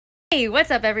Hey,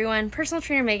 what's up everyone? Personal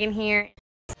trainer Megan here.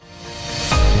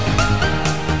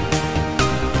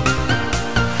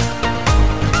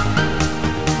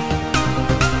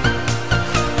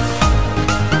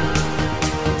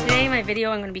 Today in my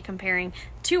video I'm going to be comparing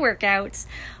two workouts,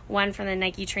 one from the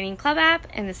Nike Training Club app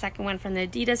and the second one from the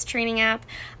Adidas Training app.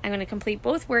 I'm going to complete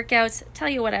both workouts, tell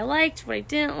you what I liked, what I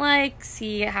didn't like,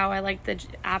 see how I liked the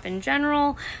app in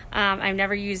general. I've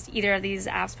never used either of these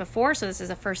apps before, so this is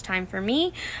a first time for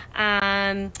me.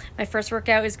 My first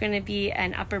workout is going to be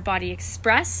an upper body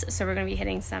express, so we're going to be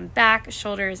hitting some back,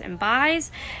 shoulders, and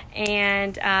buys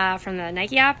and from the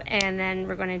Nike app, and then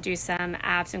we're going to do some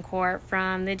abs and core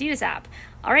from the Adidas app.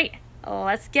 All right,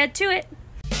 let's get to it.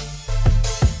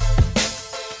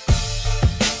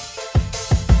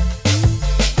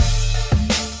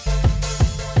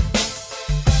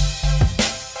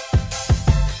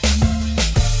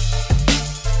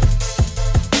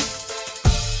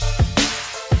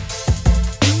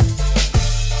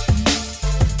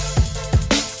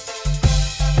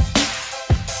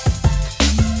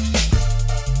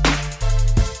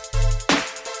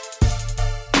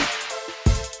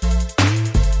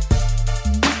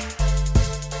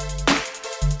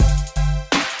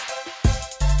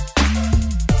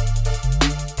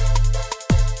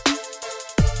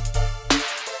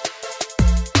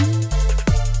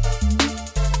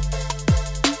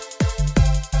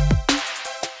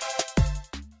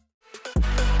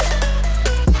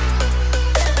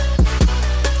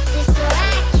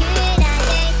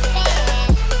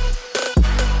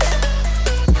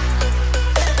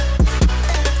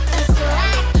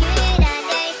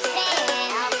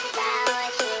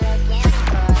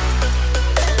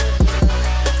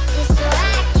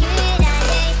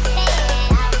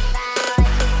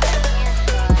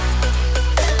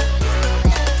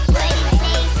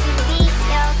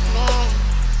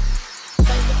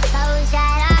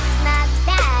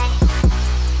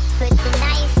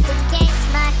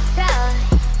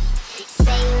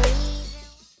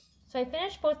 So I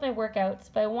finished both my workouts,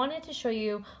 but I wanted to show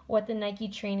you what the Nike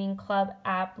Training Club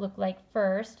app looked like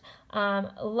first.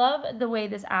 Love the way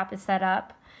this app is set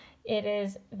up. It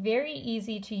is very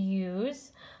easy to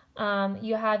use.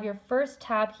 You have your first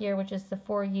tab here, which is the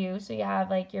For You. So you have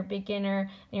like your beginner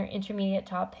and your intermediate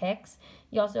top picks.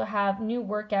 You also have new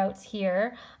workouts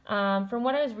here. From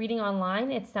what I was reading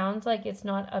online, it sounds like it's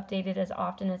not updated as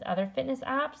often as other fitness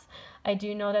apps. I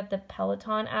do know that the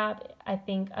Peloton app, I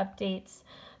think, updates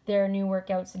their new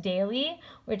workouts daily,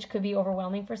 which could be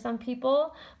overwhelming for some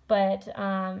people, but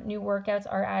new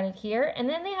workouts are added here. And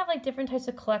then they have like different types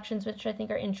of collections, which I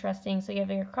think are interesting. So you have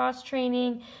your cross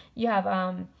training, you have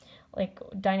like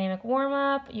dynamic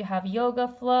warm-up, you have yoga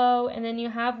flow, and then you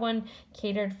have one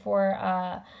catered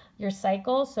for your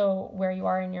cycle, so where you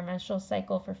are in your menstrual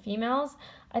cycle for females.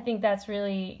 I think that's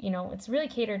really, it's really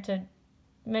catered to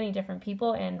many different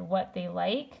people and what they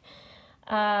like.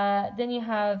 Then you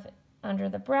have under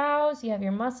the brows, you have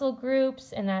your muscle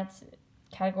groups, and that's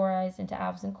categorized into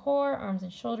abs and core, arms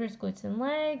and shoulders, glutes and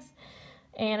legs.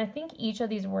 And I think each of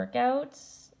these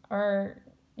workouts are,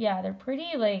 they're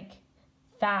pretty like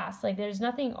fast. Like there's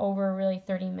nothing over really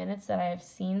 30 minutes that I've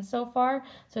seen so far.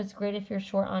 So it's great if you're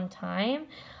short on time.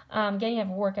 Again, you have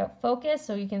workout focus,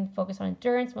 so you can focus on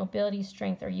endurance, mobility,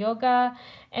 strength, or yoga.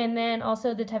 And then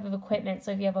also the type of equipment.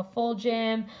 So if you have a full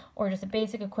gym or just a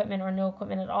basic equipment or no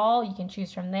equipment at all, you can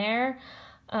choose from there.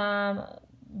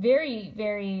 Very,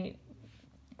 very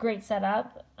great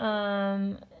setup.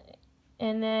 And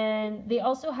then they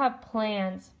also have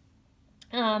plans.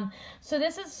 So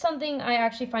this is something I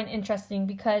actually find interesting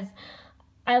because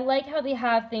I like how they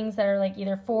have things that are like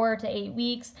either 4 to 8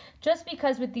 weeks, just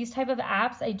because with these type of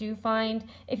apps, I do find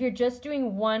if you're just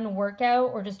doing one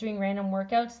workout or just doing random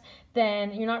workouts,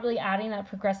 then you're not really adding that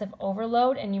progressive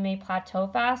overload and you may plateau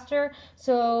faster.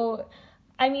 So,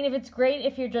 I mean, if it's great,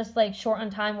 if you're just like short on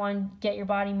time, want to get your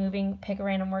body moving, pick a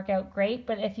random workout, great.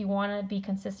 But if you want to be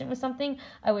consistent with something,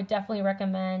 I would definitely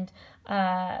recommend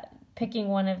picking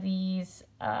one of these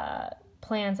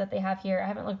plans that they have here. I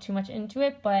haven't looked too much into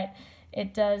it, but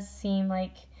it does seem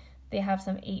like they have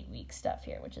some 8-week stuff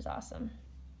here, which is awesome.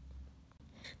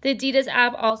 The Adidas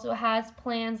app also has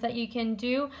plans that you can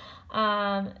do.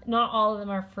 Not all of them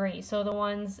are free. So the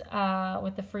ones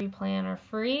with the free plan are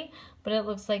free, but it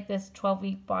looks like this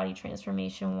 12-week body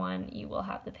transformation one you will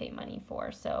have to pay money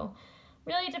for. So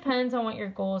really depends on what your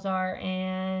goals are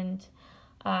and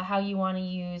how you want to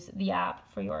use the app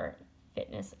for your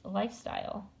fitness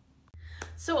lifestyle.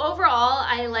 So overall,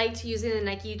 I liked using the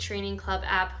Nike Training Club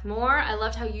app more. I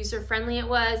loved how user-friendly it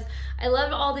was. I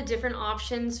loved all the different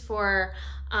options for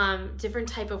different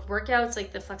type of workouts,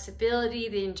 like the flexibility,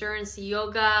 the endurance, the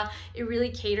yoga. It really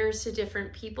caters to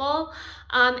different people.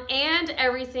 And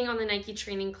everything on the Nike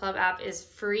Training Club app is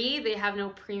free. They have no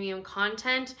premium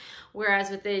content, whereas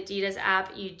with the Adidas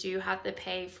app, you do have to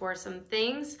pay for some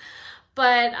things.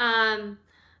 But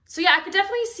so yeah, I could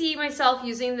definitely see myself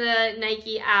using the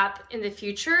Nike app in the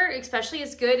future. Especially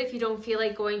it's good if you don't feel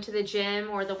like going to the gym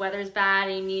or the weather's bad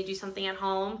and you need to do something at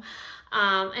home.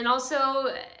 And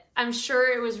also, I'm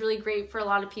sure it was really great for a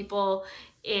lot of people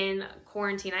in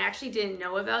quarantine. I actually didn't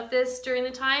know about this during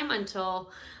the time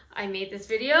until I made this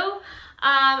video.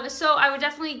 So I would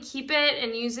definitely keep it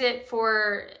and use it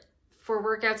for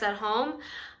workouts at home.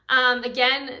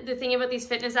 Again, the thing about these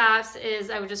fitness apps is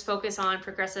I would just focus on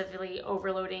progressively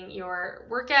overloading your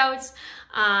workouts.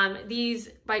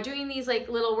 By doing these like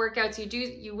little workouts,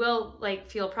 you will like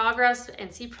feel progress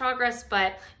and see progress,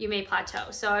 but you may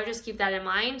plateau. So I would just keep that in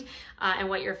mind and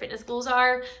what your fitness goals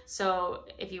are. So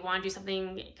if you want to do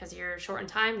something because you're short on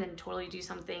time, then totally do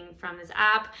something from this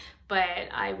app. But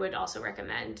I would also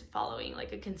recommend following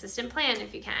like a consistent plan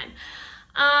if you can.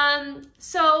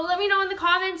 So let me know in the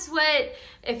comments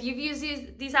if you've used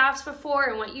these apps before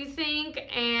and what you think,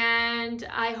 and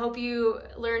I hope you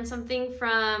learned something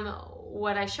from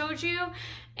what I showed you.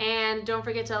 And don't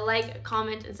forget to like,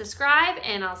 comment, and subscribe,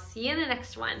 and I'll see you in the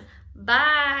next one.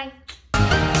 Bye!